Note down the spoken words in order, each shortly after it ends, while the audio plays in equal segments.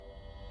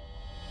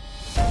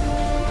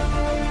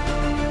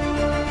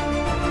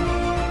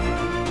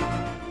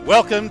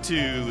Welcome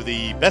to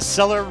the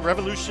Bestseller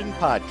Revolution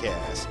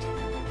podcast.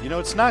 You know,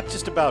 it's not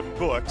just about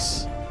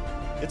books.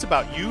 It's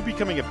about you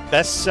becoming a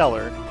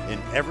bestseller in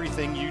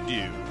everything you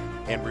do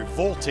and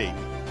revolting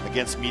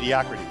against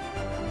mediocrity.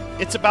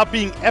 It's about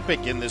being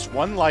epic in this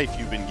one life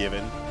you've been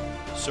given.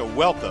 So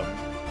welcome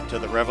to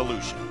the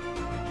revolution.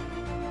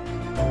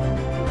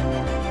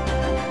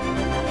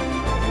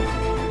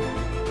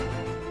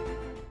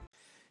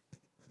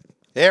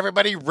 Hey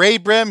everybody, Ray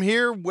Brem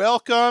here.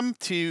 Welcome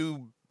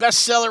to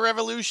Bestseller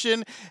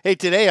Revolution. Hey,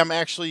 today I'm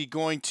actually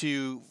going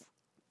to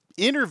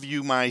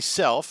interview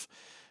myself.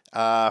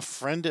 A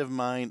friend of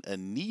mine,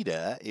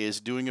 Anita,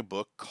 is doing a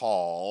book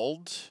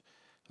called,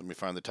 let me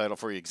find the title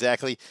for you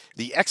exactly,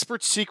 The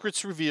Expert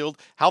Secrets Revealed,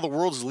 How the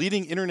World's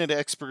Leading Internet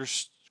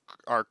Experts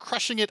Are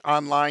Crushing It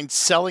Online,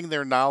 Selling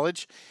Their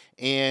Knowledge.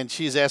 And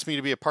she has asked me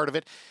to be a part of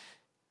it.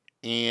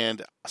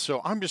 And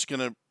so I'm just going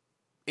to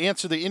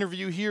answer the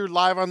interview here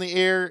live on the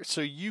air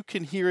so you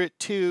can hear it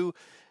too.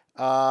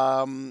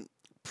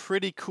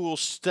 Pretty cool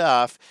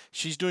stuff.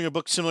 She's doing a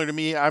book similar to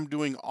me. I'm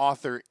doing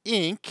Author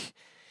Inc.,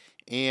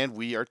 and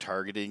we are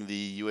targeting the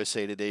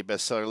USA Today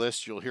bestseller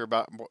list. You'll hear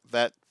about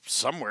that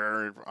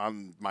somewhere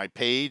on my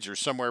page or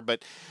somewhere,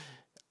 but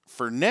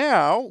for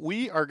now,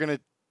 we are going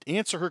to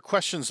answer her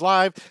questions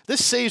live.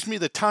 This saves me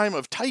the time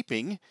of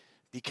typing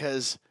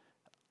because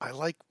I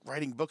like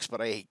writing books,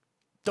 but I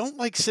don't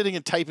like sitting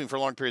and typing for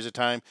long periods of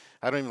time.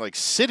 I don't even like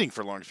sitting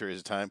for long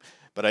periods of time,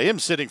 but I am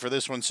sitting for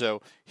this one,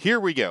 so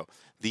here we go.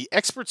 The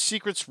Expert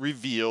Secrets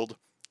Revealed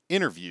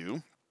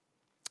interview,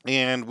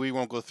 and we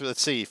won't go through,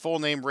 let's see, full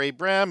name Ray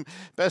Brem,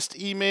 best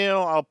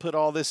email, I'll put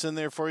all this in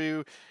there for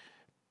you.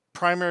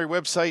 Primary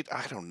website,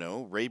 I don't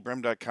know,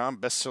 raybrem.com,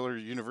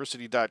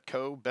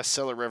 bestselleruniversity.co,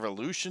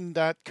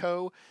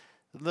 bestsellerrevolution.co.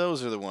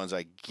 Those are the ones,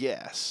 I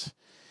guess.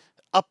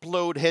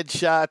 Upload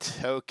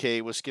headshot.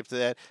 Okay, we'll skip to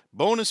that.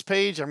 Bonus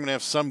page. I'm going to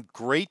have some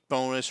great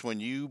bonus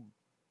when you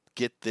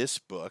get this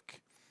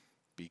book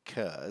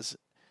because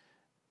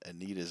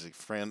Anita's a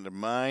friend of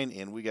mine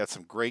and we got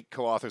some great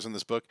co-authors in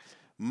this book.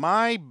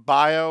 My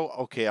bio.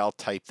 Okay, I'll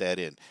type that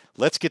in.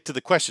 Let's get to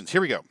the questions. Here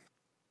we go.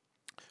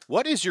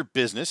 What is your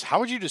business? How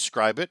would you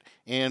describe it?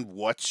 And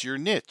what's your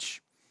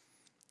niche?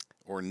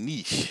 Or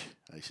niche,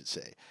 I should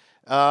say.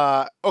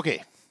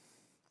 Okay.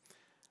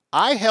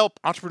 I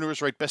help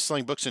entrepreneurs write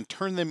best-selling books and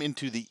turn them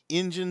into the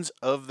engines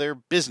of their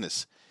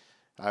business.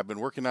 I've been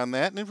working on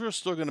that, and we're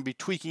still going to be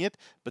tweaking it,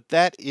 but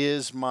that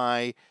is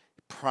my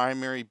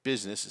primary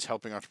business, is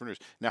helping entrepreneurs.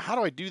 Now, how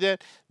do I do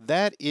that?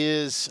 That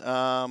is,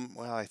 well,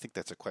 I think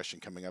that's a question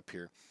coming up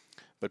here.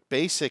 But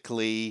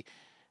basically,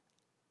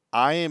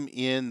 I am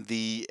in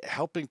the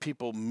helping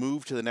people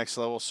move to the next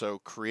level, so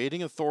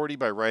creating authority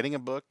by writing a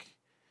book,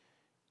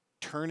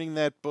 turning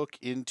that book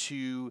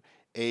into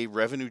a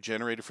revenue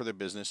generator for their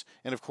business,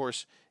 and of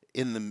course,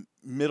 in the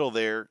middle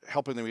there,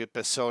 helping them get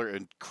bestseller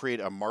and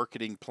create a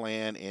marketing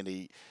plan and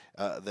a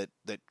that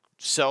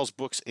sells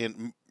books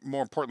and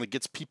more importantly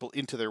gets people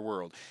into their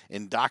world,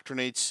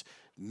 indoctrinates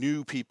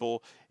new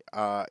people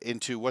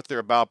into what they're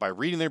about by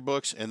reading their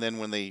books, and then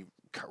when they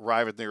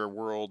arrive at their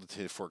world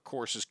for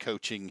courses,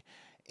 coaching,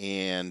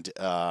 and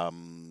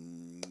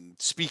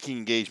speaking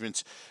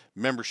engagements,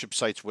 membership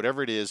sites,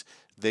 whatever it is,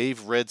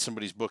 they've read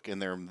somebody's book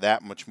and they're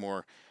that much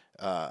more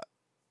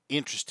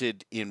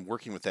interested in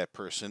working with that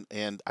person.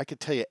 And I could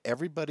tell you,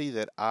 everybody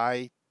that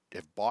I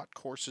have bought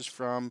courses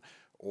from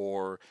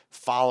or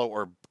follow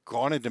or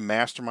gone into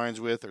masterminds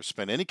with or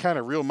spent any kind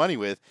of real money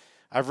with,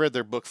 I've read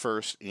their book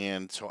first.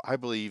 And so I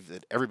believe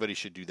that everybody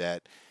should do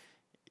that.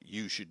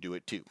 You should do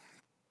it too.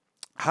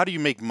 How do you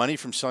make money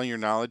from selling your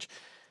knowledge?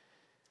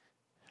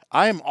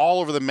 I am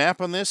all over the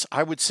map on this.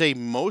 I would say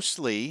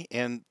mostly,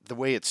 and the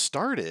way it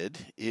started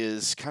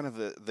is kind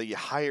of the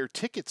higher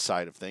ticket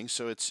side of things.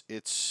 So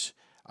it's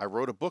I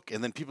wrote a book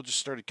and then people just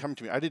started coming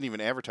to me. I didn't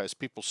even advertise.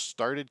 People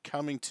started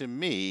coming to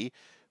me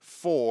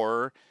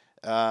for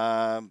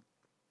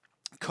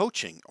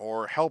coaching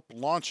or help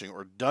launching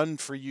or done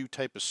for you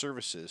type of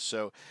services.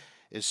 So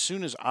as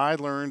soon as I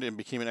learned and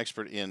became an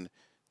expert in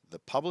the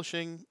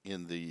publishing,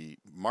 in the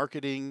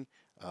marketing,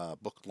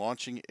 book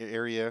launching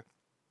area,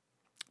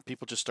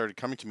 people just started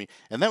coming to me.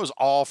 And that was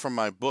all from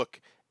my book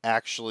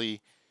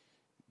actually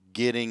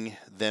getting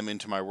them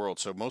into my world.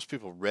 So most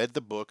people read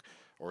the book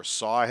or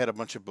saw I had a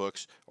bunch of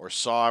books or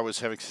saw I was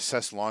having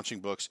success launching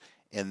books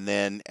and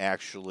then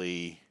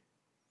actually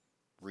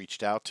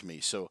reached out to me.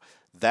 So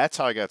that's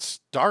how I got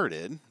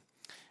started.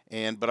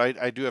 But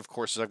I do have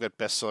courses. I've got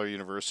Bestseller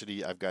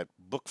University. I've got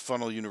Book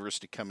Funnel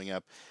University coming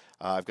up.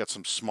 I've got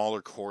some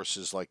smaller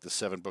courses like the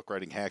 7 Book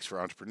Writing Hacks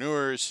for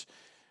Entrepreneurs,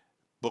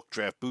 Book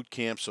Draft Boot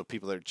Camp, so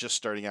people that are just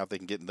starting out, they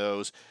can get in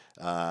those.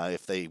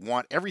 If they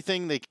want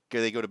everything, they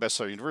go to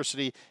Bestseller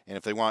University, and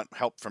if they want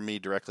help from me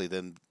directly,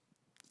 then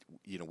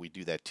we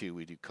do that too.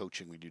 We do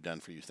coaching, we do done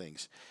for you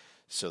things.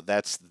 So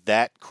that's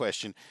that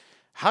question.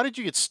 How did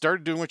you get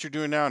started doing what you're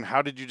doing now, and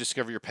how did you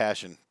discover your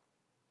passion?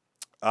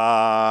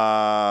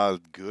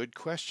 Good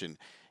question.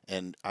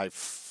 And I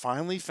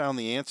finally found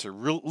the answer,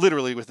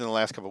 literally within the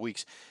last couple of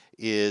weeks,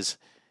 is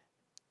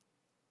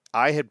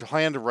I had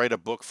planned to write a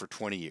book for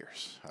 20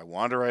 years. I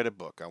wanted to write a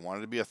book. I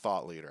wanted to be a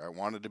thought leader. I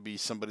wanted to be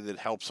somebody that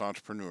helps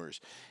entrepreneurs.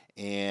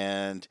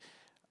 And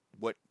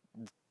what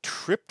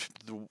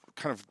tripped the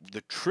kind of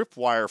the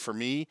tripwire for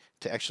me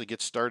to actually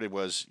get started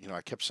was,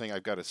 I kept saying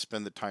I've got to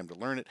spend the time to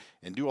learn it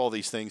and do all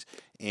these things.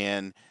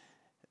 And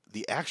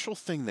the actual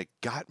thing that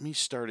got me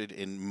started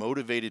and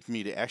motivated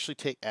me to actually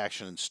take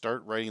action and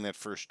start writing that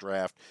first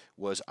draft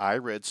was I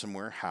read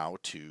somewhere how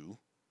to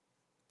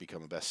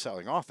become a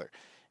best-selling author.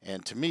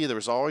 And to me, there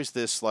was always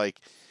this like,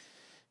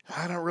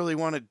 I don't really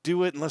want to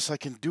do it unless I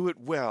can do it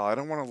well. I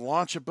don't want to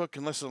launch a book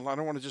unless I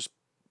don't want to just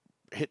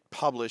hit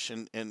publish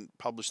and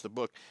publish the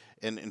book.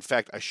 And in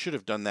fact, I should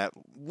have done that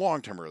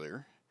long time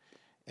earlier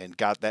and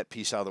got that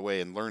piece out of the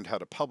way and learned how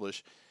to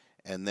publish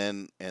and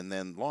then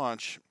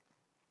launch.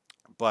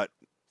 But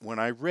when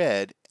I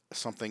read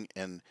something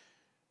and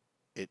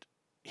it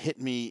hit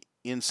me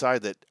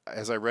inside that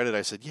as I read it,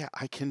 I said, yeah,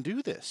 I can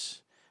do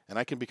this and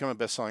I can become a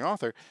best-selling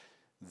author.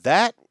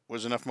 That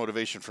was enough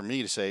motivation for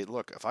me to say,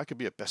 look, if I could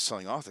be a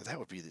best-selling author, that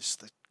would be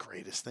the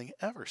greatest thing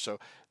ever. So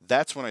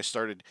that's when I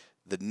started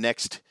the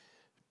next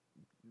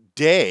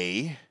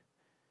day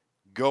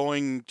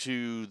going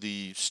to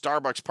the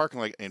Starbucks parking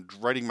lot and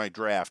writing my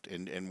draft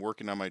and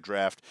working on my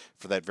draft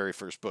for that very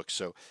first book.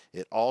 So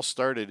it all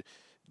started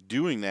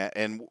doing that.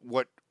 And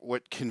what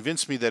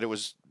convinced me that it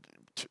was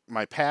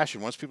my passion,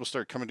 once people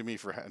started coming to me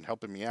and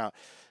helping me out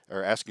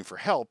or asking for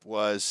help,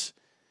 was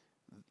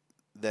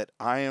that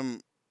I am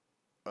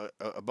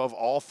above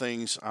all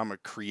things, I'm a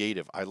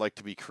creative. I like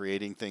to be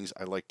creating things.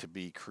 I like to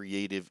be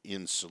creative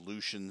in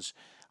solutions.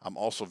 I'm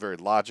also very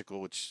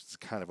logical, which is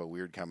kind of a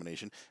weird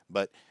combination,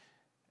 but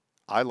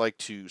I like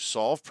to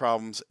solve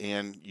problems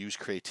and use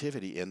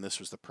creativity, and this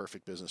was the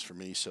perfect business for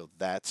me, so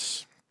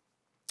that's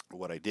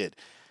what I did.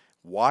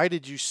 Why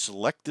did you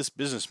select this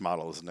business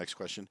model is the next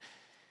question.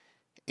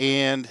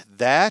 And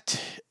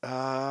that,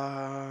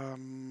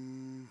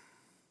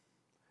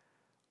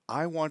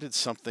 I wanted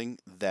something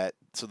that,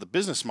 so the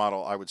business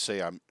model I would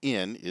say I'm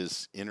in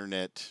is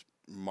internet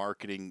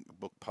marketing,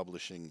 book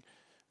publishing,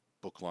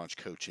 book launch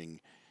coaching,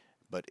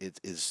 but it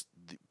is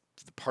the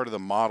part of the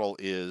model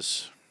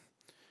is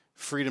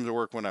freedom to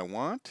work when I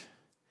want,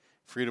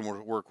 freedom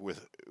to work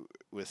with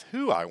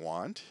who I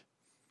want,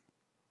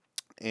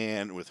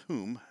 and with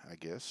whom, I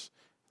guess.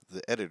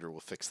 The editor will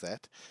fix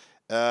that.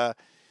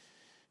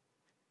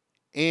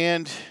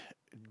 And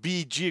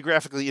be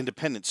geographically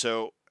independent.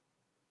 So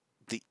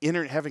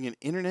having an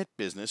internet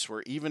business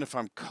where even if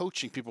I'm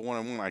coaching people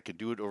one-on-one, I could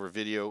do it over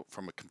video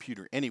from a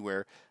computer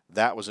anywhere.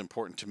 That was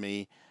important to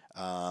me.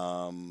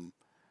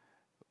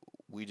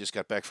 We just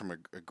got back from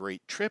a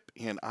great trip,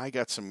 and I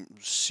got some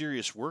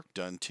serious work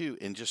done too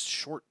in just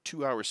short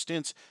 2-hour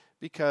stints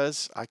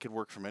because I could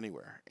work from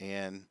anywhere.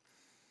 And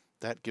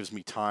that gives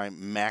me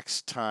time,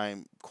 max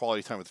time,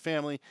 quality time with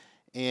family.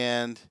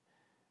 And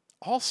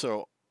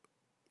also,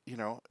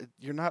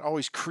 you're not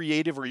always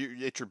creative or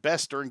you're at your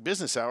best during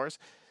business hours.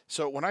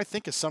 So when I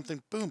think of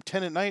something, boom,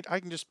 10 at night, I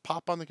can just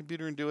pop on the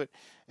computer and do it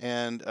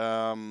and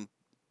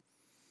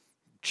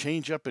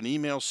change up an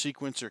email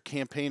sequence or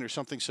campaign or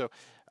something. So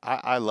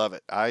I love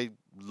it. I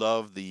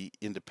love the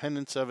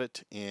independence of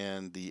it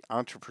and the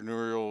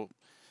entrepreneurial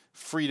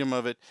freedom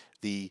of it,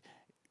 the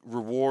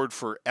reward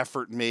for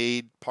effort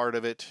made part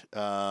of it,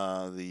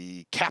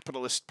 the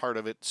capitalist part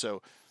of it.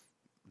 So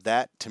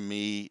that to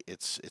me,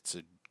 it's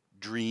a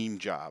dream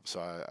job.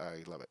 So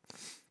I love it.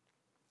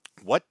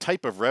 What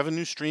type of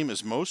revenue stream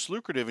is most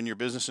lucrative in your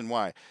business and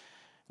why?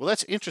 Well,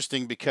 that's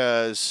interesting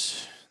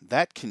because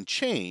that can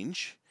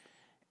change.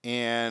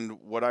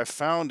 And what I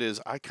found is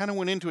I kind of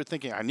went into it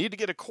thinking I need to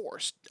get a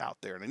course out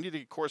there, and I need to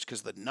get a course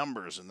because the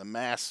numbers and the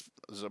mass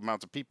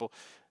amounts of people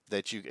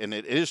and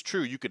it is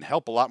true, you can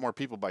help a lot more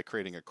people by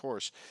creating a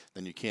course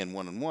than you can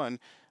one-on-one.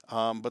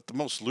 But the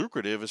most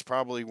lucrative is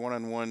probably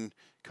one-on-one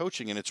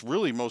coaching, and it's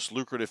really most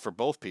lucrative for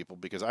both people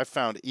because I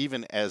found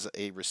even as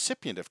a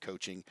recipient of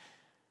coaching,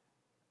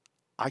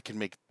 I can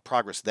make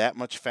progress that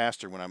much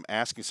faster when I'm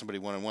asking somebody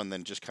one-on-one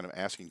than just kind of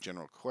asking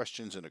general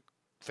questions in a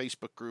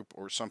Facebook group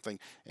or something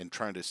and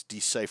trying to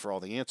decipher all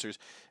the answers.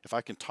 If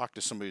I can talk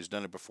to somebody who's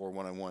done it before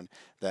one-on-one,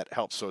 that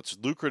helps. So it's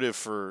lucrative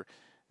for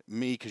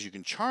me because you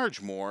can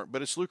charge more,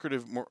 but it's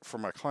lucrative more for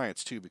my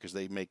clients too because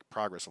they make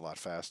progress a lot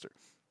faster.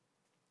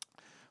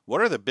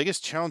 What are the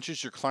biggest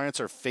challenges your clients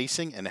are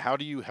facing and how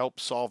do you help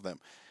solve them?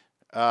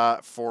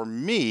 For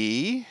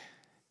me,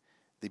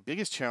 the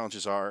biggest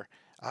challenges are,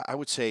 I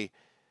would say,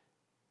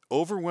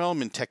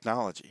 overwhelm in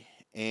technology.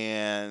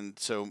 And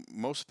so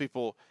most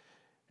people,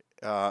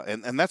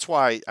 and that's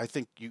why I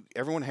think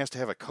everyone has to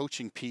have a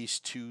coaching piece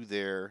to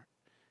their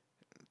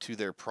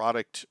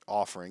product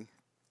offering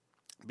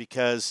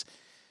because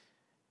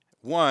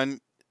one,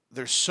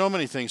 there's so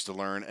many things to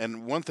learn,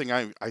 and one thing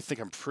I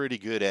think I'm pretty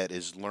good at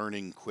is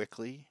learning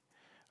quickly.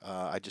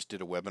 I just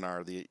did a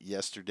webinar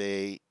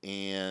yesterday,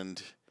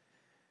 and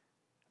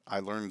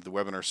I learned the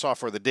webinar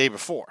software the day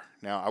before.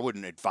 Now, I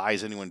wouldn't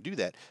advise anyone to do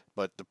that,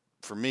 but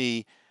for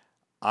me,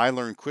 I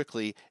learn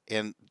quickly,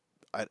 and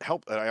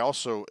I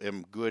also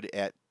am good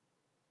at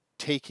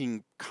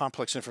taking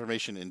complex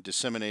information and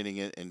disseminating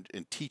it and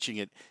teaching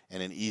it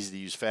in an easy to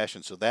use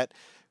fashion. So that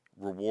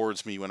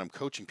rewards me when I'm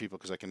coaching people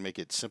because I can make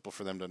it simple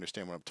for them to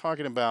understand what I'm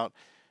talking about.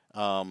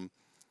 Um,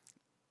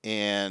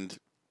 and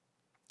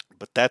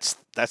but that's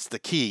the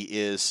key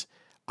is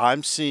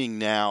I'm seeing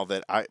now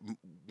that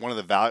one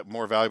of the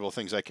more valuable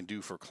things I can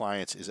do for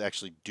clients is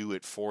actually do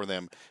it for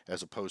them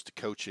as opposed to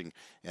coaching.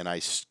 And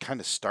I kind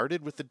of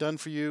started with the done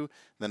for you,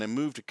 then I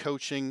moved to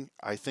coaching.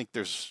 I think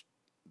there's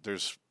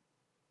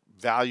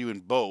value in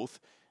both,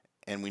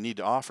 and we need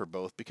to offer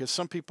both because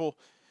some people,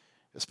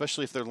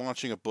 especially if they're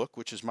launching a book,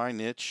 which is my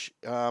niche,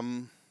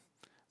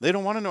 they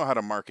don't want to know how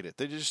to market it.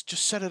 They just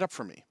set it up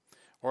for me.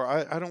 Or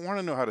I don't want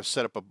to know how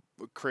to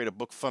create a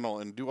book funnel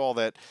and do all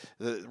that,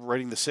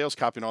 writing the sales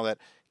copy and all that.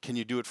 Can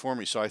you do it for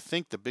me? So I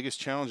think the biggest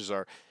challenges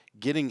are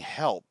getting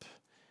help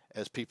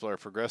as people are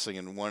progressing.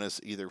 And one is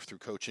either through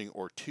coaching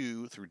or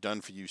two, through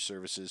done for you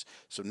services.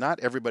 So not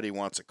everybody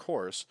wants a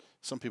course.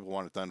 Some people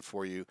want it done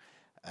for you.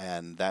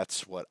 And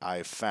that's what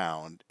I've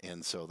found.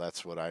 And so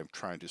that's what I'm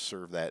trying to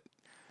serve that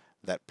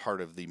part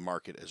of the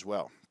market as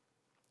well.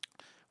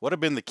 What have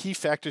been the key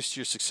factors to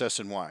your success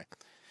and why?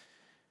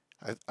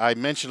 I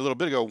mentioned a little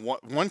bit ago,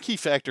 one key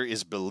factor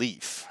is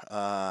belief.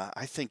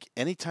 I think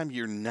anytime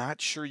you're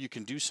not sure you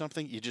can do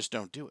something, you just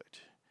don't do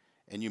it.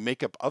 And you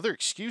make up other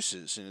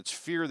excuses, and it's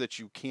fear that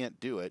you can't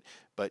do it,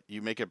 but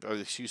you make up other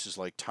excuses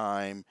like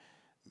time,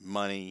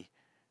 money,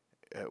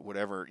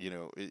 whatever,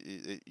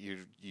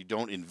 you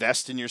don't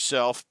invest in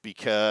yourself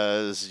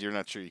because you're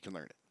not sure you can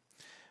learn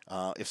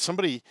it. If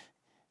somebody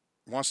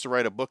wants to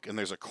write a book and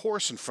there's a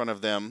course in front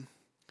of them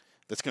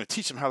that's going to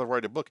teach them how to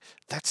write a book,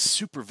 that's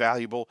super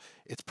valuable.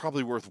 It's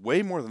probably worth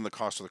way more than the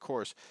cost of the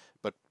course.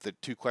 But the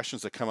two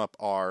questions that come up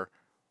are,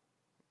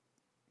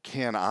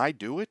 can I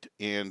do it?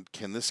 And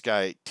can this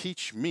guy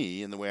teach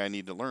me in the way I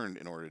need to learn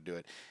in order to do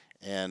it?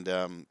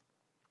 And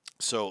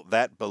so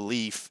that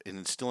belief and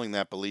instilling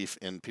that belief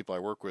in people I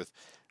work with,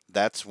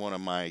 that's one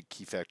of my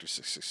key factors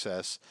of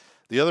success.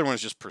 The other one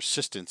is just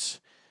persistence.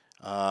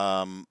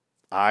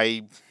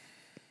 I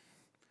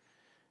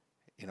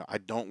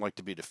don't like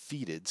to be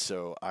defeated,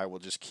 so I will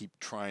just keep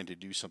trying to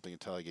do something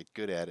until I get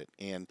good at it.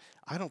 And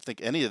I don't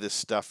think any of this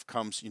stuff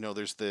comes,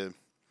 there's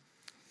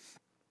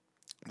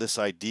this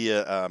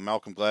idea,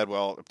 Malcolm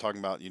Gladwell talking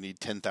about you need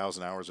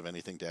 10,000 hours of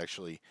anything to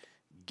actually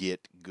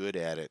get good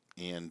at it.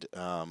 And,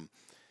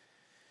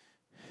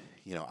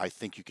 I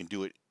think you can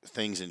do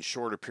things in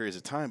shorter periods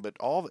of time, but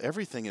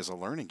everything is a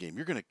learning game.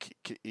 You're going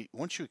to,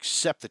 once you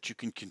accept that you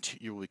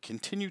will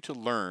continue to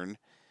learn,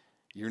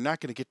 you're not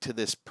going to get to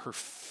this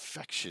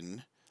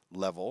perfection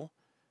level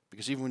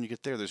because even when you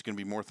get there, there's going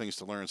to be more things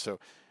to learn. So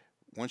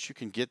once you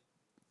can get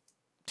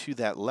to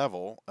that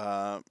level,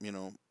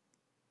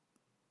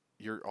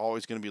 you're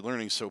always going to be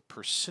learning. So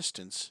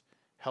persistence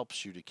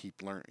helps you to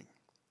keep learning.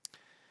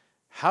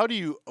 How do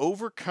you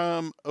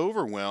overcome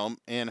overwhelm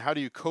and how do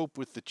you cope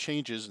with the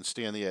changes and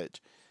stay on the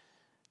edge?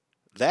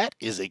 That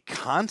is a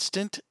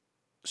constant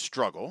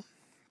struggle.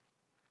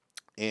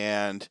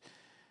 And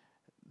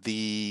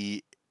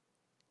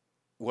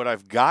what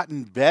I've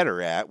gotten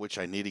better at, which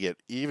I need to get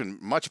even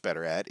much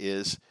better at,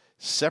 is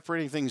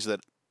separating things that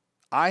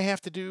I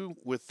have to do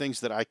with things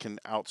that I can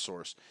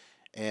outsource.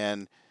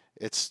 And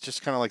it's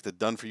just kind of like the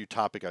done for you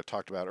topic I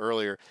talked about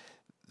earlier.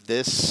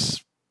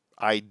 This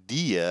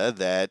idea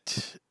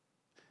that,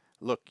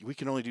 look, we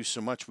can only do so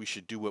much. We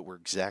should do what we're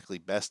exactly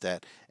best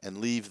at and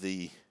leave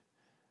the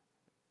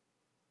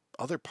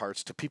other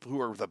parts to people who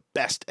are the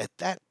best at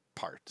that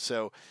part.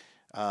 So,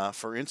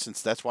 for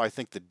instance, that's why I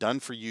think the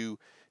done for you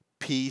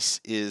piece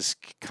is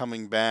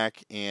coming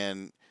back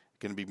and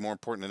going to be more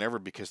important than ever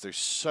because there's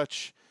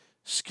such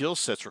skill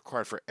sets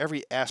required for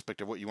every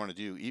aspect of what you want to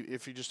do.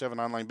 If you just have an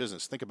online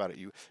business, think about it.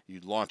 You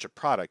launch a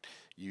product,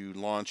 you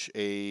launch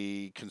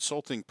a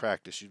consulting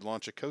practice, you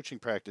launch a coaching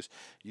practice,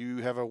 you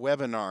have a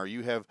webinar,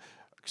 you have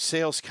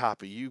sales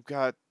copy, you've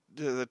got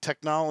the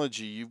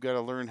technology, you've got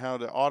to learn how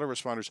to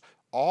autoresponders,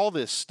 all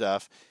this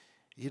stuff.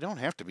 You don't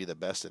have to be the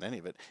best at any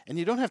of it. And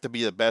you don't have to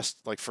be the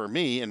best, like for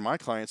me and my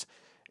clients,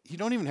 you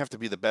don't even have to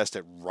be the best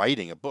at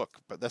writing a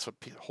book, but that's what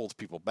holds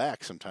people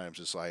back sometimes.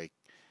 It's like,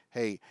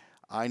 hey,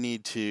 I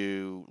need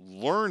to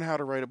learn how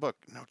to write a book.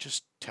 No,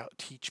 just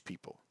teach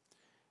people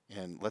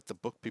and let the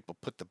book people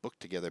put the book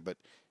together, but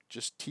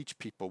just teach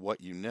people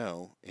what you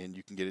know and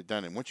you can get it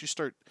done. And once you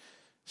start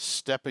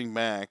stepping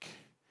back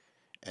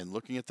and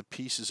looking at the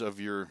pieces of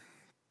your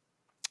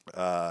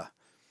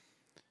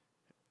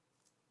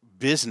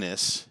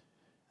business,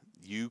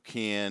 you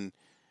can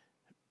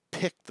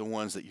pick the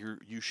ones that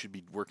you should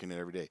be working at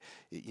every day.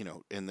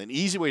 And the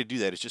easy way to do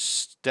that is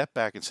just step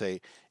back and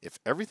say, if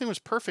everything was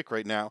perfect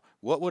right now,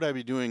 what would I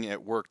be doing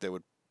at work that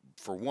would,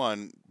 for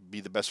one, be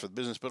the best for the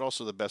business, but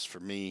also the best for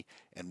me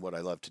and what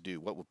I love to do?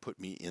 What would put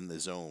me in the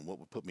zone? What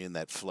would put me in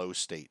that flow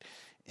state?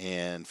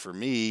 And for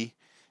me,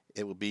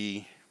 it would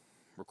be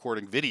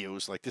recording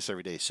videos like this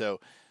every day. So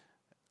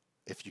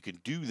if you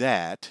can do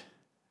that,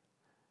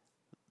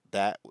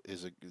 the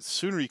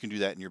sooner you can do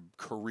that in your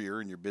career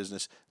and your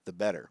business, the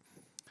better.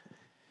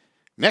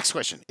 Next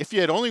question. If you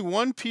had only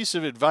one piece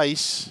of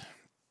advice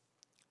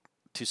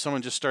to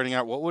someone just starting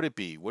out, what would it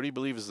be? What do you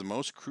believe is the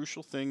most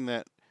crucial thing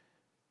that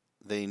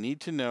they need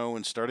to know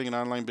in starting an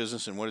online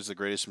business, and what is the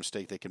greatest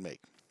mistake they can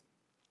make?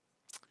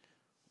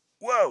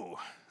 Whoa!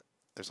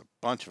 There's a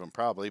bunch of them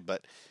probably,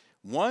 but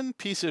one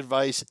piece of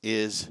advice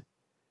is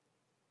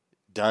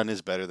done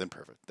is better than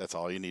perfect. That's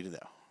all you need to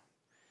know.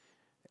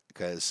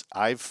 Because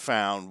I've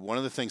found one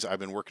of the things I've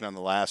been working on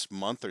the last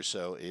month or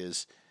so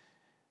is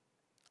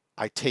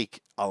I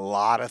take a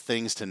lot of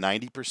things to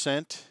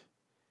 90%,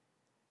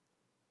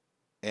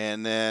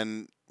 and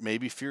then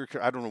maybe fear,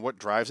 I don't know what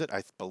drives it.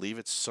 I believe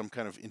it's some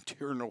kind of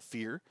internal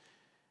fear.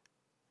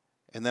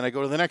 And then I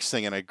go to the next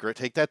thing and I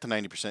take that to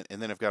 90%.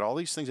 And then I've got all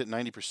these things at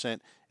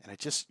 90%.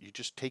 And you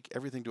just take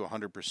everything to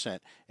 100%,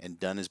 and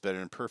done is better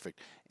than perfect.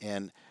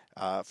 And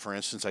for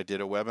instance, I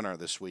did a webinar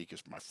this week.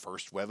 It's my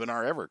first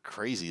webinar ever.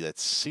 Crazy. That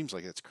seems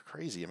like it's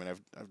crazy. I mean,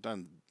 I've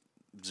done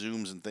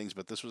Zooms and things,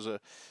 but this was a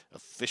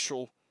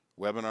official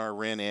webinar,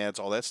 ran ads,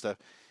 all that stuff.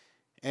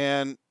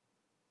 And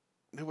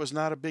it was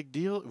not a big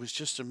deal. It was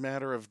just a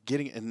matter of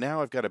getting, and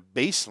now I've got a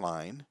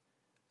baseline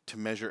to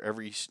measure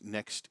every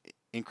next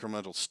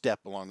incremental step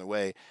along the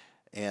way.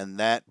 And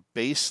that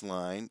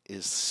baseline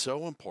is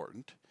so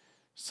important.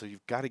 So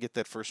you've got to get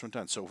that first one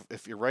done. So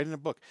if you're writing a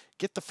book,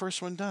 get the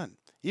first one done.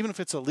 Even if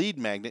it's a lead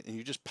magnet and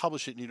you just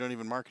publish it and you don't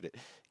even market it,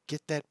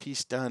 get that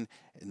piece done.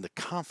 And the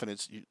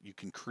confidence you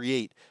can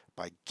create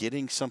by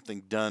getting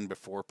something done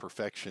before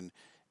perfection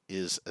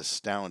is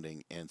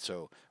astounding. And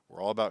so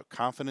we're all about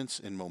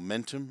confidence and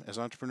momentum as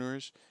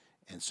entrepreneurs.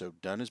 And so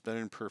done is better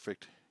than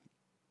perfect.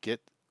 Get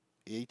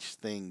each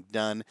thing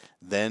done,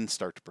 then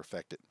start to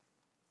perfect it.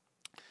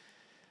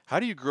 How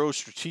do you grow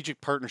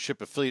strategic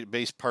partnership,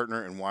 affiliate-based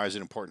partner, and why is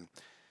it important?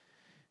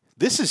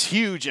 This is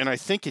huge, and I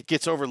think it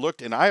gets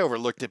overlooked, and I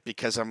overlooked it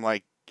because I'm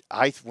like,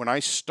 when I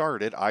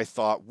started, I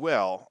thought,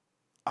 well,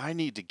 I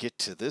need to get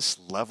to this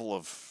level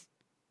of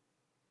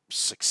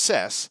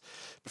success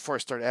before I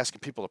start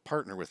asking people to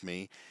partner with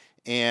me.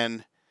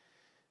 And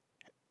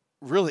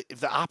really,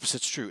 the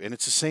opposite's true. And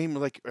it's the same,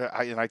 like,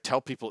 I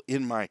tell people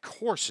in my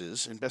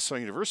courses in Best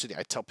Selling University,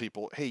 I tell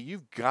people, hey,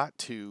 you've got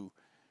to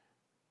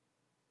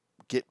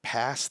get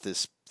past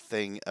this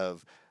thing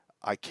of,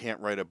 I can't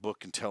write a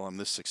book until I'm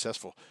this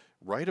successful.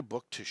 Write a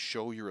book to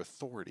show your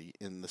authority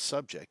in the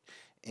subject.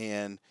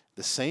 And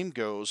the same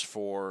goes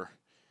for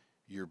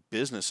your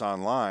business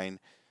online.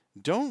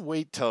 Don't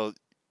wait till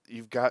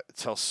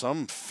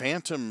some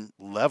phantom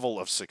level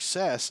of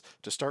success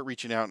to start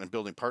reaching out and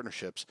building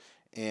partnerships.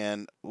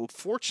 And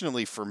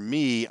fortunately for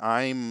me,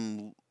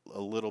 I'm a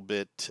little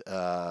bit,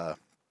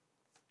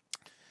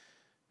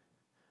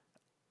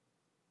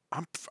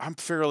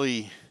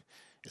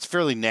 it's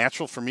fairly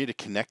natural for me to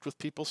connect with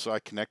people. So I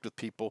connect with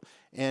people.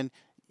 And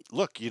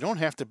look, you don't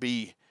have to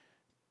be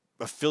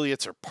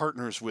affiliates or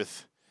partners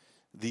with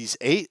the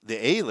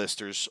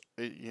A-listers,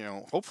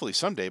 hopefully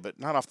someday, but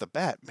not off the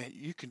bat. Man,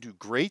 you can do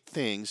great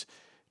things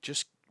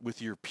just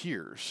with your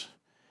peers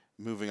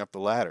moving up the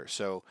ladder.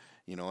 So,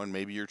 and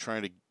maybe you're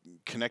trying to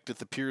connect with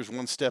the peers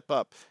one step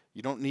up.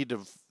 You don't need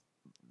to,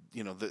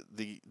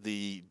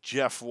 the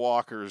Jeff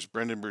Walkers,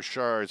 Brendan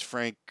Burchards,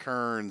 Frank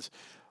Kearns,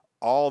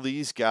 all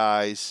these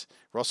guys,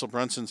 Russell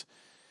Brunson's.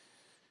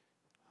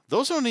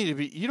 Those don't need to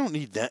be, you don't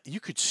need that. You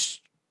could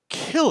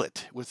kill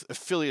it with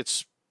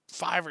affiliates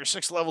 5 or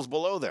 6 levels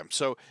below them.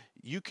 So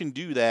you can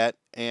do that.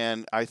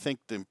 And I think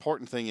the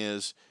important thing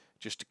is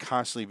just to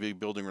constantly be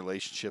building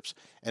relationships.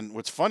 And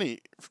what's funny,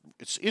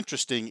 it's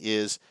interesting,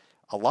 is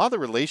a lot of the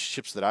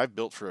relationships that I've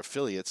built for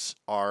affiliates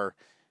are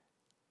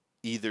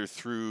either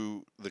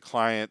through the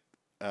client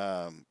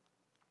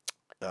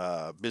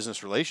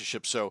business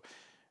relationship. So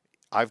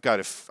I've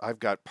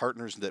got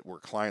partners that were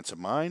clients of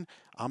mine.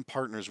 I'm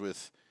partners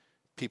with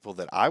people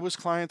that I was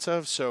clients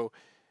of. So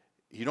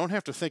you don't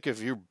have to think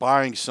if you're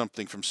buying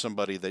something from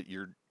somebody that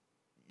you're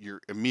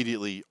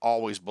immediately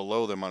always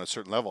below them on a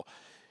certain level.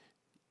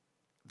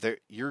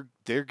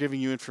 They're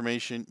giving you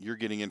information, you're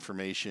getting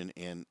information,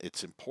 and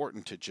it's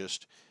important to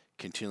just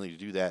continue to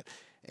do that.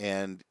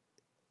 And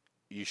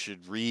you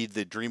should read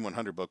the Dream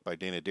 100 book by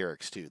Dana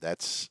Derricks too.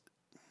 That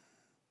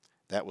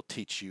will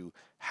teach you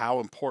how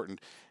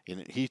important.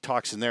 And he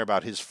talks in there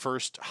about his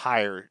first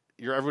hire.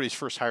 Everybody's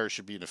first hire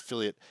should be an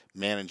affiliate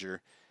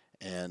manager,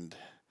 and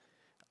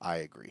I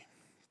agree.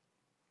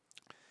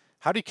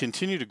 How do you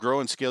continue to grow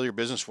and scale your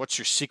business? What's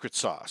your secret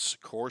sauce?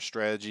 Core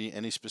strategy,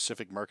 any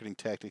specific marketing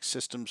tactics,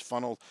 systems,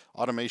 funnel,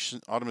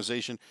 automation,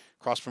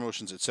 cross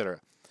promotions, etc.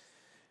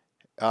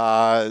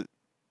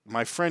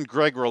 My friend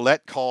Greg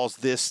Rollett calls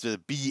this the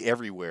be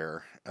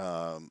everywhere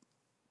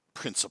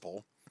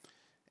principle,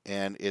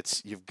 and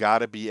you've got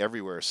to be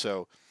everywhere.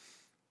 So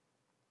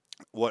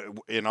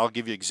and I'll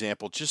give you an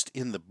example just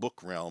in the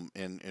book realm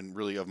and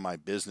really of my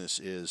business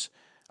is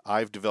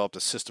I've developed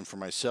a system for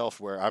myself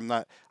where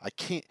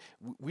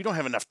we don't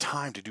have enough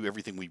time to do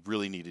everything we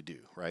really need to do,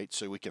 right?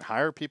 So we can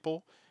hire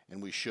people,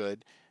 and we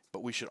should,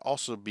 but we should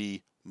also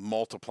be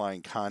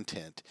multiplying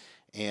content.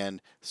 And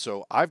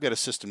so I've got a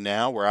system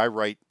now where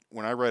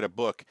when I write a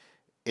book,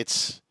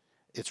 it's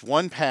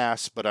one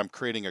pass, but I'm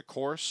creating a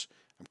course,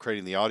 I'm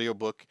creating the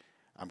audiobook,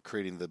 I'm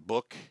creating the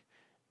book,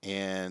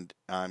 and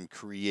I'm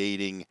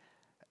creating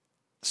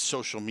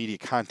social media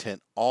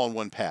content all in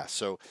one pass.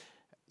 So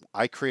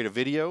I create a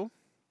video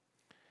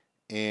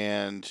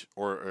and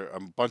or a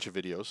bunch of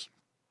videos,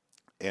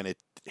 and it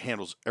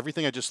handles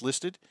everything I just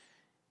listed.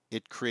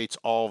 It creates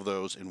all of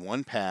those in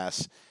one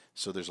pass.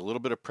 So there's a little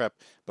bit of prep,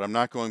 but I'm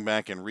not going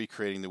back and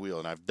recreating the wheel.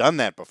 And I've done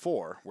that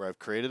before where I've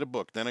created a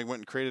book. Then I went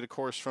and created a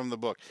course from the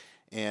book.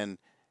 And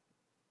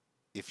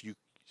if you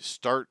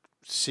start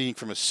seeing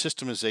from a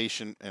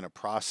systemization and a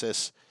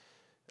process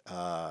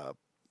uh,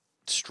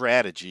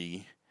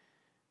 strategy,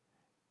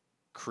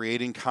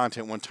 creating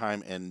content one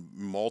time and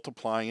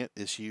multiplying it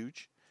is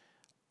huge.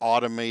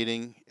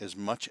 Automating as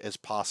much as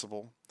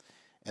possible,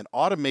 and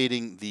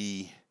automating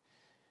the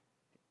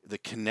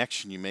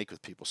connection you make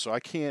with people. So I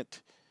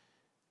can't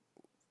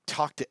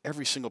talk to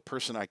every single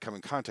person I come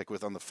in contact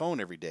with on the phone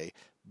every day,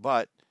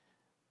 but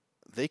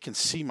they can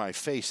see my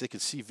face. They can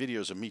see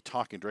videos of me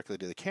talking directly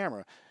to the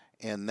camera,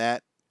 and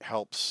that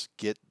helps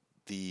get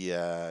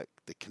the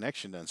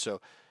connection done. So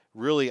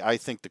really, I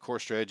think the core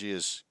strategy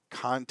is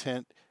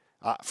content.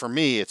 For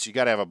me, it's you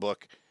got to have a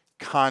book,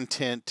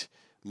 content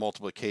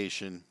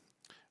multiplication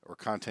or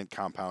content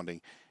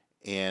compounding,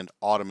 and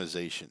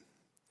automation.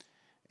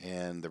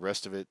 And the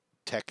rest of it,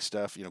 tech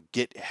stuff,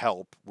 get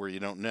help where you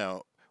don't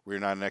know, where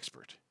you're not an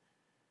expert.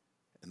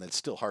 And that's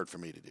still hard for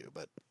me to do,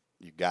 but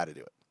you got to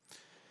do it.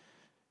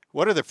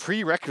 What are the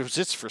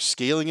prerequisites for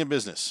scaling a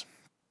business?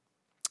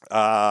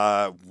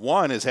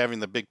 One is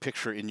having the big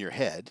picture in your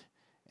head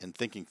and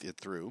thinking it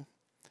through.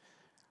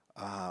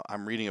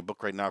 I'm reading a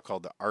book right now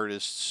called The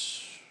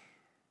Artist's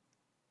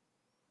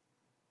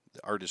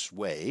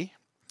Way.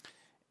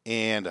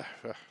 And I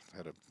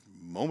had a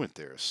moment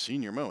there, a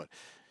senior moment.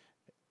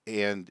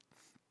 And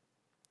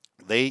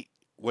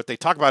what they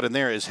talk about in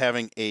there is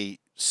having a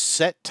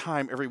set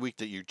time every week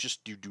that you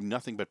do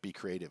nothing but be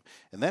creative,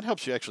 and that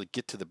helps you actually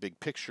get to the big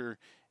picture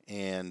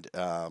and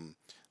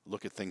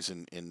look at things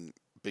in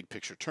big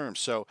picture terms.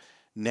 So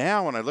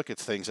now when I look at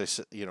things, I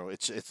said,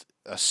 it's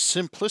a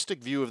simplistic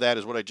view of that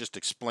is what I just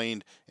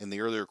explained in the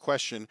earlier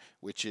question,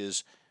 which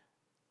is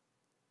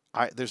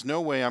there's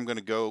no way I'm going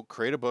to go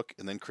create a book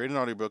and then create an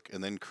audiobook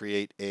and then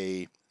create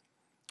a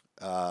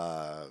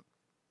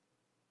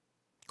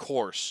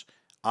course.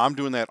 I'm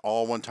doing that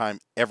all one time,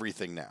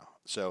 everything now.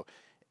 So,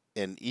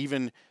 and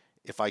even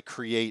if I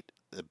create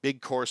a big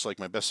course like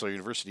my Bestseller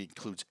University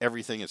includes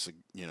everything, it's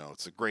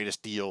it's the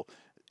greatest deal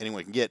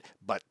anyone can get.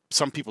 But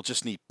some people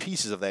just need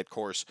pieces of that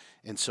course,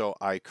 and so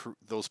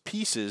those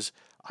pieces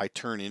I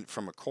turn in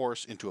from a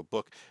course into a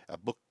book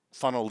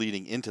funnel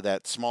leading into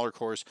that smaller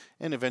course,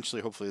 and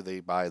eventually, hopefully, they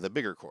buy the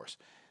bigger course.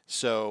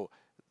 So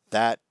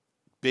that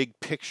big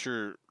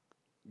picture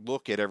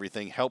look at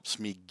everything helps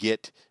me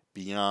get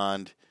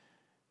beyond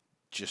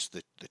just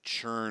the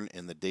churn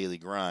and the daily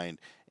grind,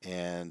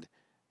 and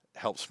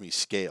helps me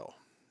scale.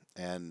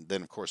 And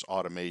then, of course,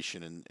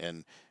 automation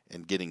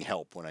and getting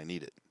help when I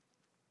need it.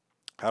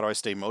 How do I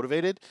stay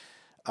motivated?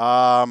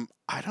 I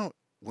don't.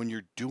 When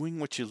you're doing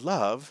what you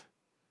love,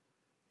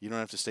 you don't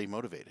have to stay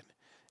motivated.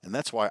 And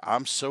that's why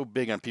I'm so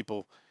big on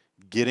people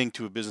getting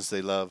to a business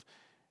they love,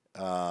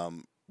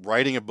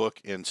 writing a book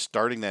and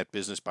starting that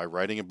business by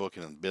writing a book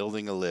and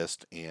building a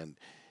list. And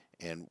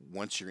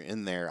once you're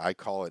in there, I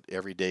call it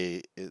every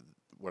day.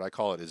 What I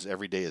call it is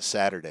every day is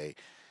Saturday.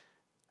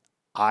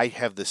 I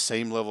have the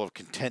same level of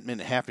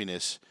contentment and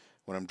happiness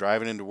when I'm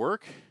driving into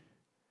work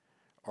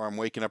or I'm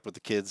waking up with the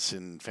kids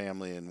and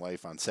family and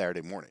wife on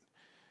Saturday morning,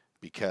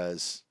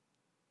 because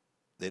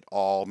it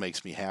all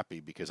makes me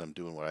happy because I'm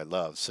doing what I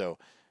love. So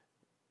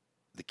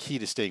the key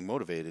to staying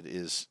motivated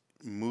is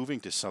moving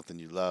to something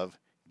you love,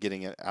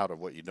 getting it out of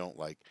what you don't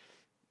like.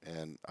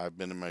 And I've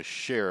been in my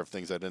share of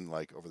things I didn't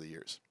like over the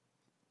years.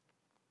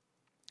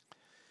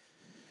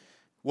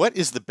 What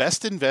is the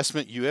best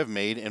investment you have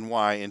made and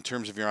why in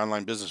terms of your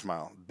online business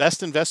model?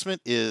 Best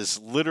investment is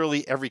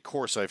literally every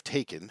course I've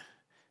taken,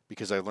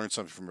 because I learned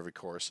something from every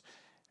course.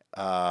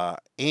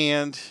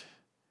 And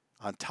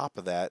on top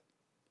of that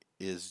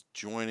is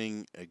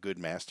joining a good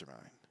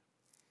mastermind.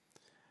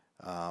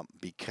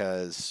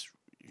 Because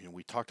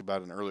we talked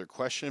about an earlier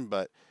question,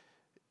 but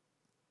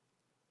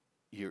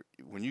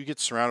when you get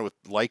surrounded with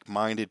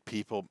like-minded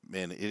people,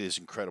 man, it is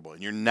incredible.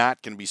 And you're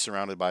not going to be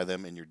surrounded by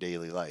them in your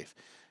daily life.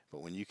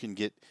 But when you can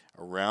get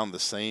around the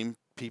same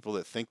people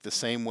that think the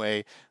same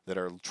way, that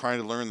are trying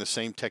to learn the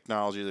same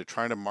technology, they're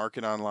trying to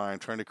market online,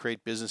 trying to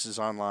create businesses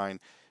online,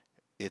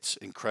 it's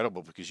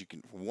incredible, because you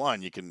can,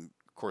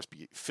 of course,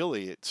 be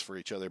affiliates for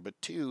each other, but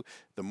two,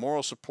 the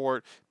moral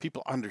support,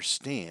 people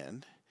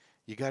understand.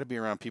 You got to be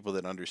around people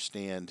that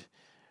understand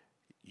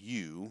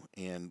you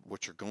and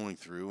what you're going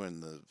through,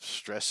 and the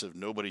stress of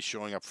nobody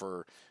showing up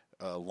for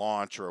a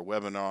launch or a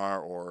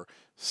webinar or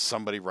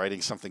somebody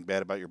writing something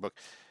bad about your book.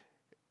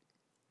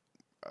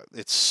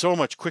 It's so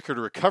much quicker to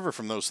recover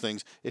from those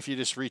things if you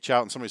just reach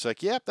out and somebody's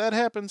like, yep, that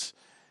happens,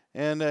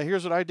 and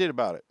here's what I did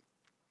about it.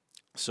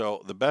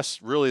 So the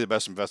best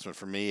investment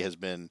for me has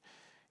been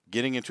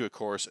getting into a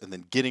course and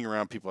then getting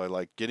around people I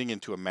like, getting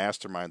into a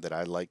mastermind that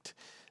I liked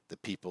the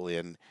people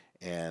in,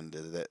 and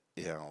that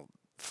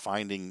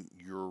finding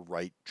your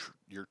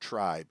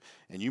tribe.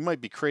 And you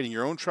might be creating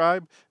your own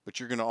tribe, but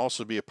you're going to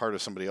also be a part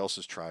of somebody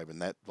else's tribe,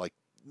 and that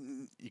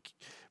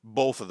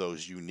both of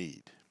those you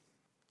need.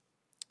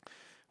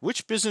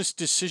 Which business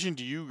decision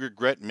do you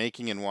regret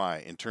making and why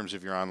in terms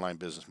of your online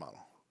business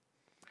model?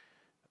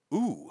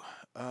 Ooh,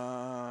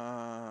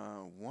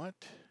 what?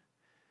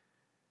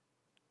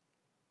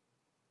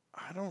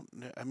 I don't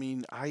know. I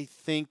mean, I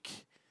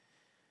think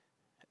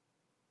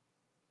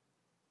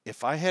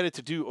if I had it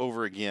to do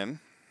over again,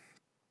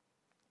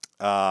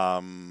 I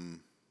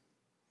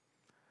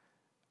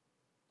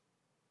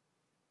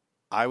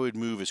would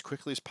move as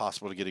quickly as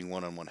possible to getting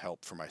one-on-one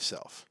help for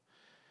myself,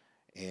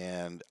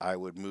 and I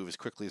would move as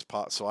quickly as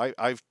possible. So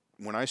I've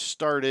when I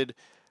started,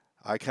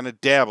 I kind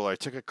of dabble. I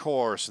took a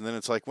course, and then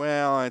it's like,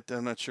 well,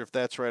 I'm not sure if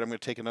that's right. I'm going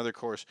to take another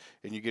course,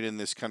 and you get in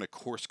this kind of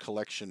course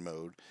collection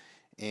mode,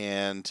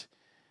 and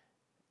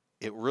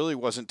it really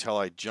wasn't until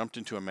I jumped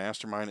into a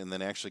mastermind and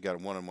then actually got a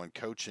one-on-one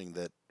coaching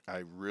that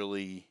I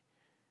really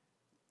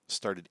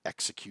started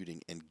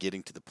executing and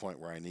getting to the point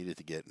where I needed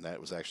to get, and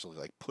that was actually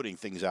like putting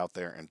things out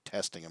there and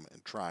testing them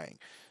and trying.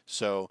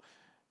 So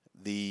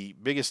the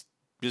biggest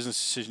business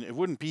decision, it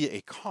wouldn't be a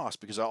cost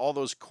because all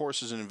those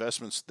courses and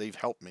investments, they've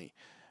helped me,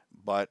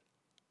 but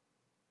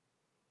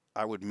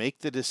I would make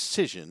the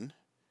decision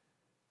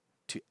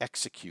to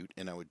execute,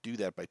 and I would do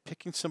that by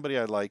picking somebody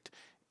I liked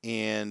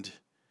and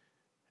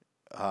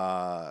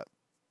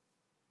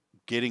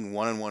getting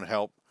one-on-one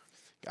help.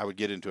 I would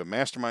get into a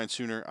mastermind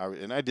sooner,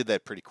 and I did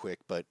that pretty quick,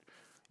 but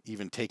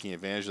even taking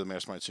advantage of the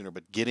mastermind sooner,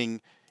 but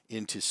getting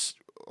into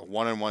a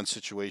one-on-one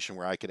situation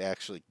where I could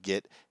actually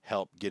get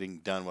help getting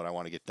done what I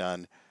want to get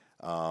done.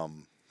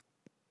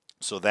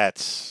 So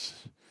that's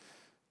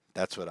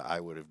what I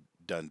would have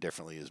done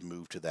differently, is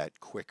move to that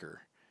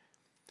quicker.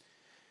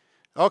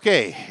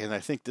 Okay, and I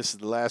think this is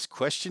the last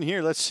question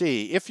here. Let's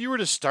see. If you were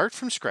to start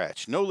from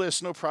scratch, no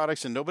lists, no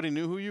products, and nobody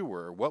knew who you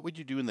were, what would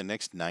you do in the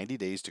next 90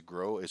 days to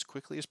grow as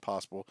quickly as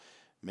possible,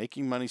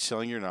 making money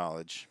selling your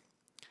knowledge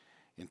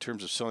in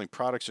terms of selling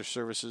products or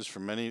services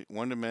from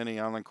one-to-many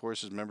online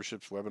courses,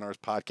 memberships, webinars,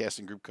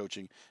 podcasting, group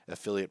coaching,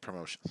 affiliate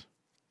promotions?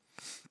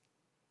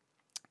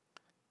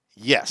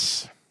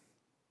 Yes,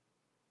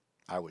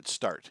 I would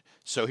start.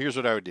 So here's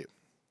what I would do.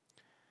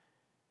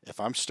 If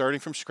I'm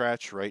starting from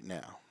scratch right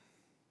now,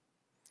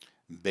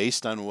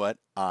 based on what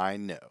I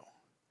know,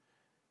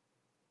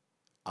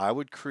 I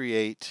would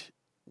create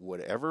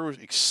whatever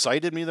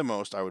excited me the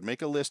most. I would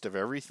make a list of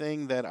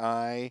everything that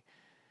I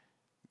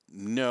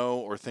know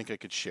or think I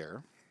could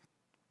share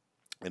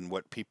and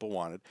what people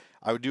wanted.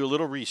 I would do a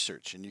little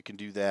research, and you can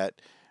do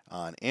that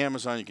on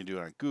Amazon, you can do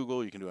it on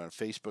Google, you can do it on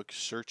Facebook.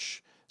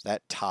 Search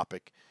that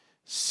topic,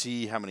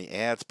 see how many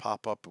ads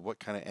pop up, what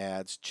kind of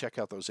ads, check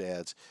out those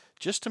ads,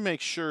 just to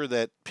make sure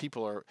that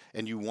people are,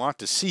 and you want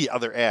to see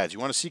other ads, you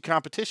want to see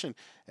competition,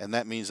 and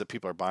that means that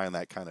people are buying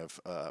that kind of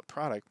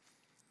product.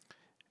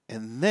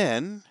 And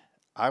then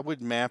I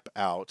would map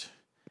out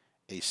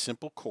a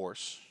simple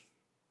course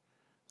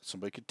that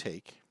somebody could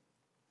take,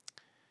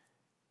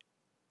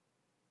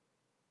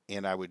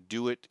 and I would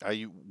do it.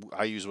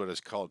 I use what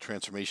is called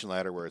transformation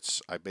ladder, where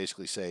I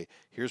basically say,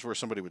 here's where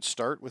somebody would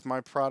start with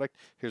my product,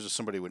 here's where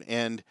somebody would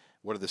end,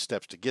 what are the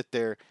steps to get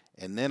there,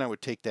 and then I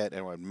would take that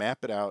and I would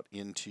map it out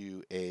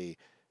into a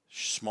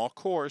small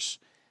course.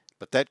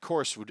 But that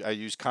course I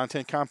use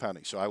content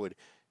compounding, so I would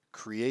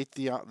create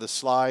the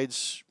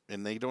slides,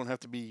 and they don't have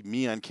to be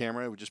me on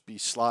camera. It would just be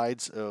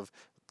slides of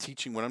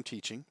teaching what I'm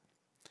teaching.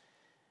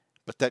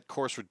 But that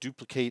course would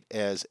duplicate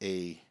as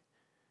a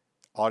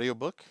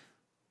audiobook,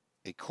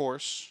 a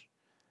course,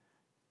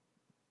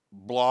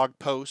 blog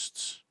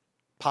posts,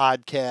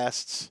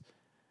 podcasts,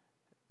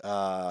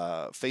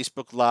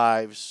 Facebook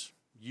Lives,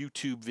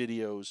 YouTube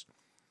videos.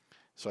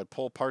 So I'd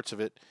pull parts of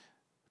it,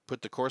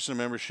 put the course in a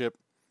membership.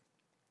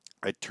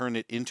 I'd turn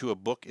it into a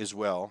book as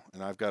well,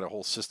 and I've got a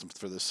whole system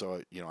for this,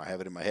 so I have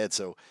it in my head,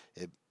 so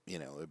it'd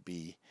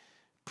be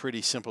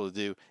pretty simple to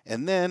do.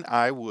 And then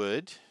I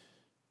would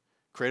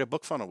create a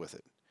book funnel with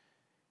it,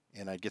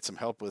 and I'd get some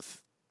help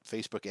with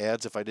Facebook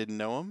ads if I didn't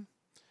know them.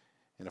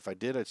 And if I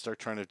did, I'd start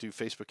trying to do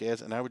Facebook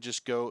ads, and I would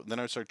just go, then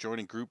I'd start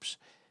joining groups,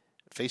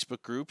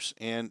 Facebook groups,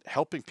 and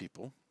helping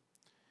people.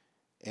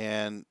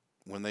 And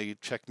when they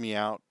checked me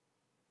out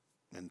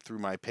and through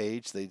my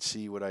page, they'd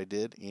see what I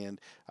did,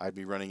 and I'd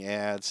be running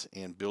ads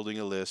and building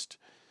a list.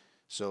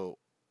 So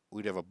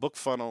we'd have a book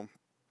funnel.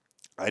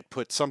 I'd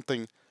put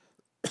something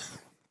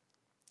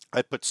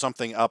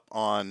up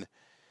on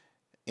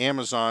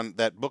Amazon,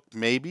 that book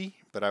maybe,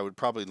 but I would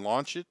probably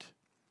launch it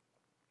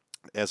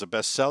as a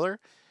bestseller,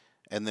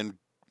 and then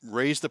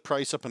raise the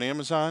price up on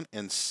Amazon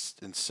and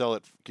sell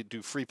it,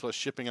 do free plus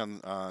shipping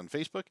on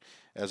Facebook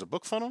as a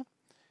book funnel.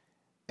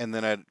 And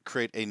then I'd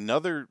create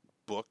another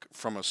book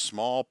from a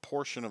small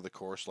portion of the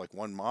course, like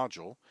one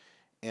module,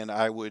 and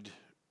I would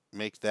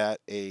make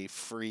that a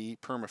free,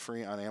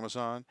 perma-free on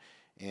Amazon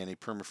and a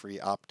perma-free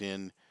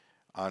opt-in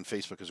on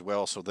Facebook as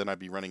well. So then I'd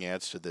be running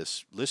ads to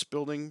this list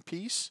building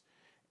piece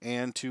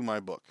and to my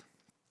book.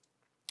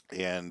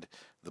 And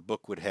the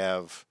book would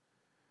have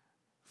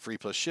free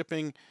plus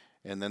shipping,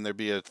 and then there'd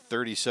be a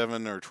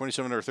 37 or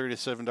 27 or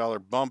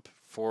 $37 bump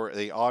for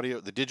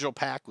the digital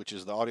pack, which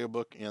is the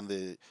audiobook and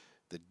the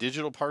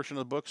digital portion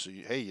of the book. So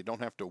you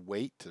don't have to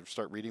wait to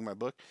start reading my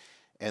book.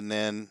 And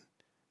then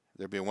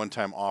there'd be a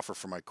one-time offer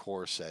for my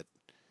course at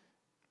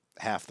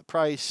half the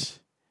price,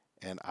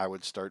 and I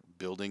would start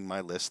building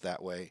my list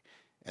that way.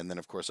 And then,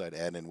 of course, I'd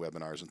add in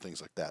webinars and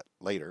things like that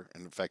later.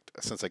 And in fact,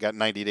 since I got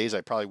 90 days,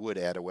 I probably would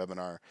add a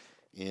webinar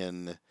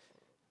in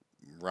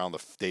around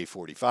the day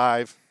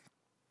 45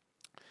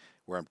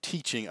 where I'm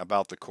teaching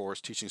about the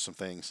course, teaching some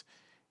things,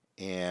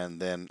 and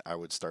then I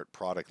would start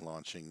product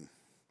launching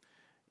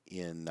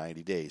in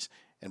 90 days.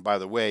 And by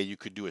the way, you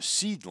could do a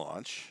seed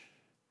launch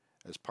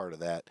as part of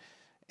that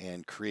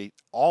and create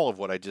all of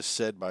what I just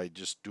said by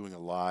just doing a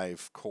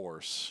live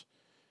course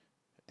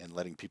and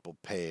letting people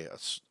pay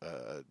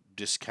a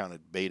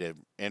discounted beta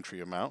entry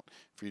amount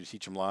for you to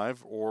teach them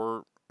live,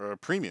 or a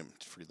premium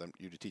for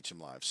you to teach them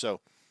live. So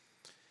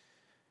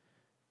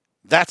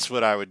that's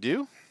what I would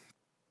do.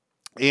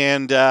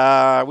 And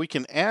we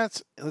can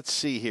add, let's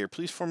see here.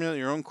 Please formulate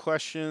your own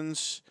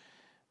questions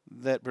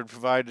that would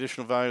provide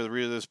additional value to the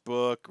reader of this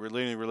book,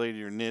 related to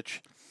your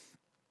niche.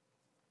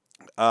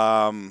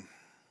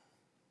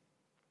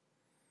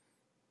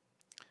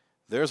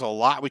 There's a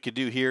lot we could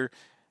do here.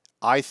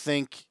 I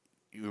think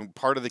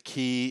part of the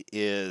key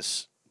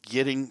is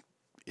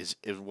is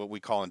what we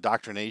call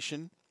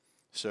indoctrination.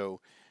 So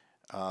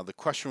the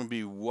question would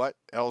be, what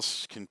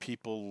else could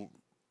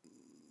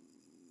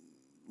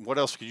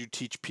you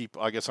teach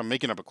people? I guess I'm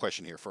making up a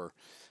question here for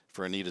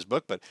Anita's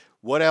book, but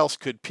what else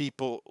could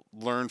people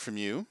learn from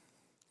you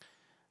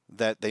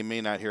that they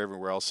may not hear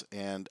everywhere else?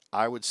 And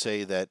I would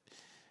say that,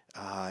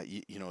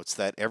 it's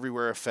that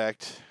everywhere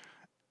effect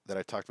that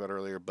I talked about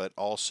earlier, but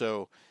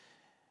also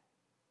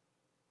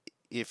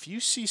if you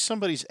see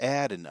somebody's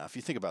ad enough,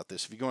 you think about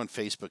this, if you go on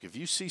Facebook, if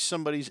you see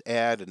somebody's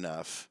ad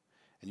enough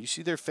and you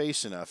see their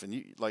face enough,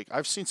 and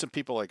I've seen some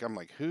people I'm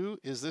like, who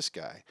is this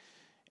guy?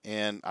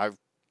 And I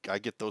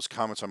get those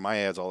comments on my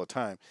ads all the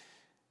time.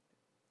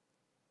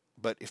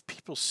 But if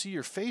people see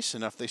your face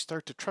enough, they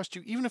start to trust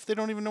you, even if they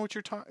don't even know what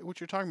you're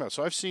talking about.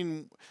 So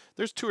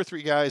there's 2 or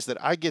 3 guys that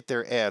I get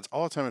their ads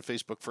all the time on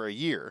Facebook for a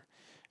year.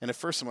 And at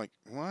first I'm like,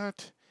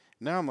 what?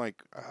 Now I'm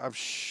like,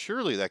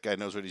 surely that guy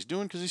knows what he's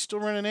doing because he's still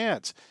running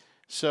ads.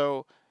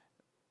 So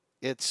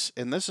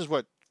and this is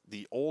what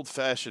the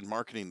old-fashioned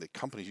marketing that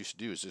companies used to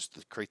do, is just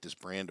to create this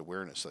brand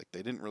awareness. Like,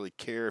 they didn't really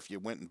care if you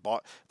went and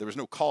bought. There was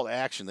no call to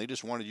action. They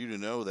just wanted you to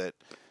know that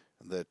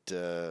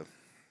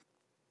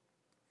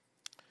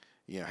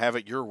have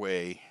it your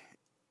way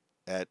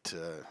at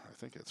I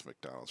think it's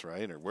McDonald's,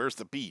 right? Or where's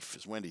the beef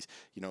is Wendy's.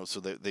 So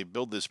they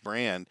build this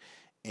brand,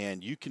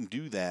 and you can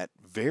do that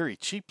very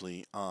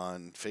cheaply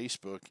on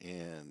Facebook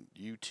and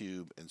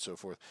YouTube and so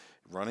forth,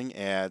 running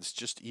ads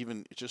just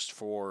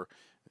for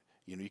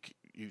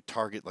you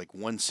target like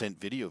 1 cent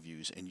video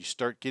views, and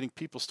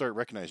people start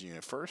recognizing you.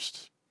 At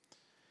first,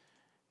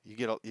 you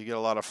get a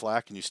lot of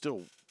flack, and you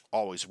still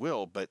always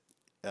will. But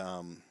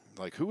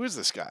like, who is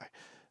this guy?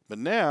 But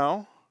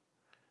now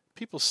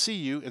people see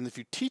you, and if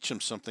you teach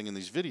them something in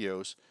these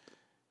videos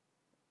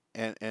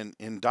and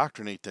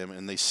indoctrinate them,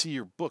 and they see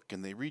your book,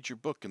 and they read your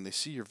book, and they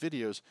see your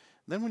videos,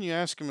 then when you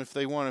ask them if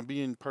they want to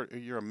be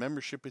you're a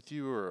membership with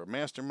you, or a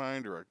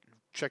mastermind, or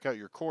check out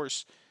your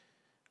course,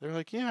 they're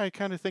like, yeah, I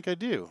kind of think I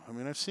do. I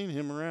mean, I've seen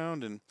him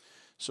around and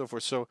so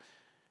forth. So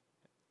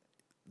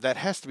that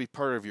has to be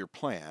part of your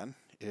plan,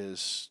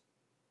 is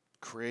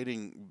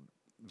creating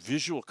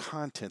visual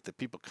content that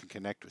people can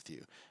connect with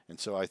you. And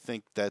so I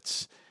think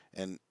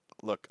and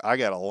look, I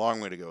got a long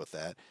way to go with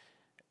that.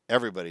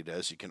 Everybody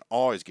does. You can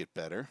always get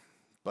better,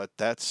 but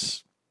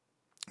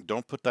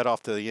don't put that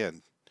off to the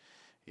end.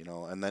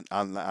 And then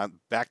on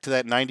back to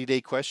that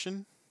 90-day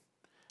question,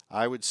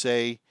 I would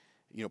say,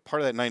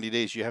 part of that 90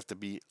 days, you have to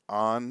be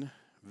on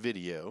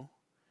video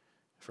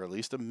for at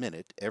least a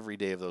minute every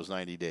day of those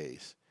 90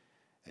 days.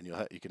 And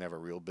you can have a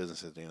real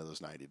business at the end of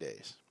those 90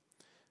 days.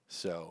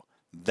 So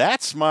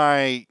that's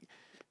my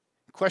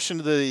question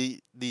to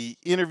the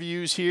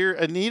interviews here,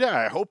 Anita.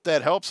 I hope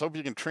that helps. Hope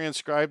you can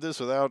transcribe this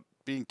without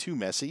being too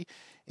messy.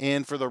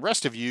 And for the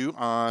rest of you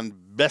on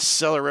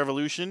Bestseller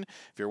Revolution,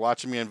 if you're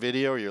watching me on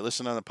video or you're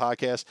listening on the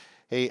podcast,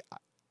 hey,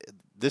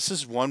 this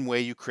is one way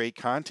you create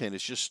content.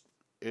 It's just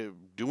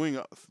doing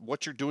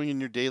what you're doing in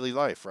your daily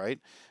life, right?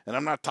 And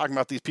I'm not talking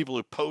about these people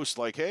who post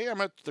like, hey, I'm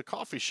at the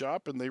coffee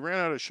shop and they ran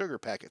out of sugar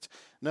packets.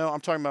 No,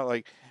 I'm talking about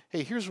like,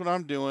 hey, here's what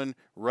I'm doing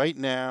right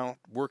now,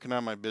 working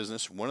on my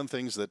business. One of the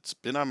things that's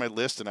been on my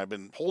list, and I've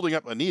been holding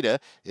up Anita,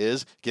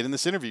 is getting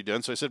this interview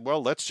done. So I said,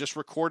 well, let's just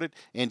record it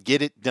and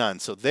get it done.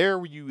 So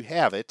there you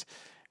have it.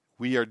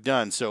 We are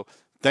done. So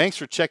thanks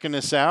for checking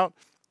this out.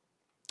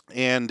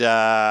 And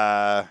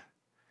by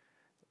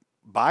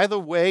the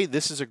way,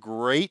 this is a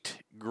great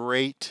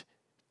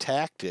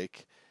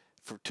tactic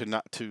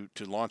to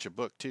launch a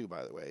book too.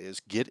 By the way,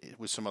 is get it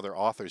with some other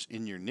authors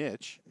in your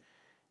niche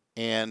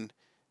and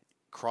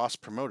cross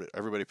promote it.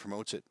 Everybody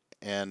promotes it,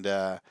 and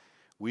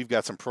we've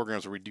got some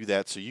programs where we do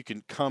that. So you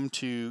can come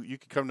to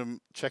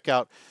check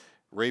out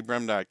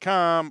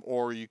raybrem.com,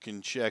 or you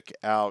can check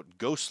out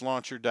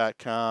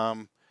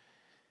ghostlauncher.com.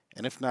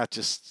 And if not,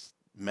 just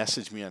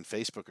message me on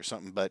Facebook or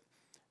something. But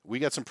we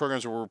got some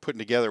programs where we're putting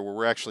together where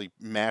we're actually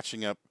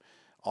matching up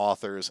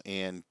authors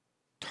and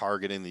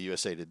targeting the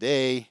USA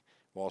Today,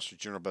 Wall Street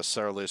Journal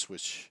bestseller list,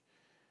 which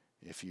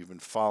if you've been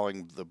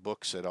following the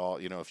books at all,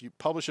 if you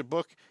publish a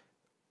book,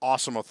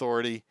 awesome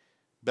authority.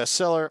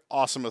 Bestseller,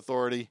 awesome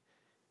authority.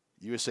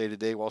 USA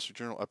Today, Wall Street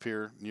Journal up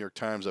here, New York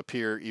Times up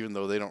here, even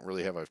though they don't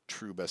really have a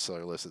true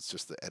bestseller list. It's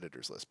just the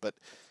editor's list, but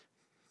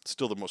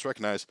still the most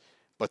recognized.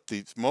 But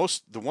the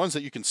ones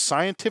that you can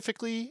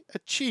scientifically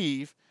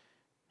achieve,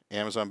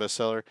 Amazon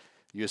bestseller,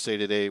 USA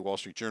Today, Wall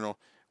Street Journal,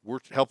 we're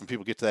helping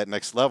people get to that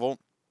next level.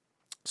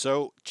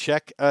 So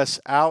check us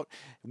out.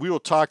 We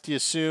will talk to you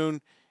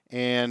soon.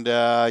 And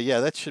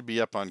that should be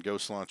up on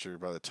Ghost Launcher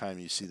by the time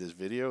you see this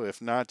video.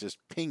 If not, just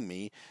ping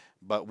me.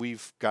 But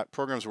we've got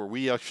programs where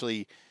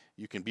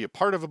you can be a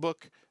part of a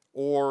book,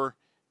 or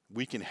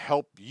we can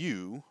help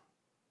you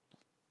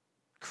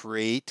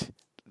create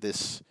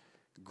this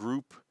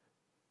group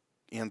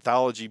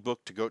anthology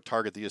book to go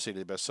target the USA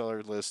Today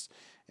bestseller list,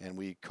 and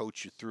we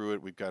coach you through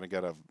it. We've kind of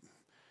got a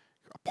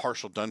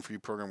partial done for you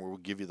program where we'll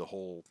give you the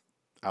whole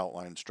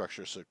outline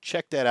structure. So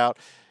check that out,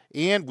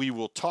 and we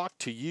will talk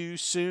to you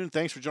soon.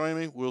 Thanks for joining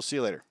me. We'll see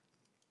you later.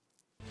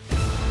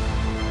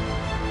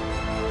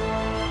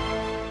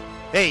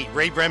 Hey,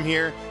 Ray Brem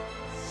here.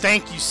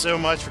 Thank you so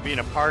much for being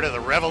a part of the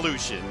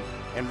revolution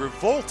and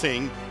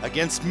revolting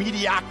against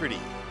mediocrity.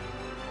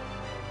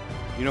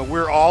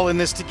 We're all in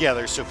this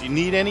together, so if you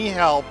need any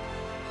help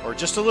or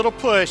just a little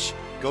push,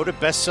 go to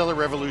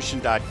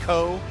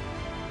bestsellerrevolution.co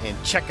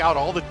and check out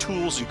all the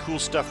tools and cool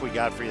stuff we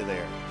got for you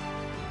there.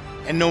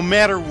 And no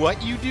matter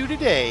what you do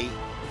today,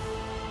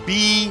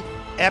 be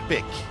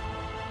epic.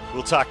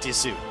 We'll talk to you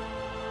soon.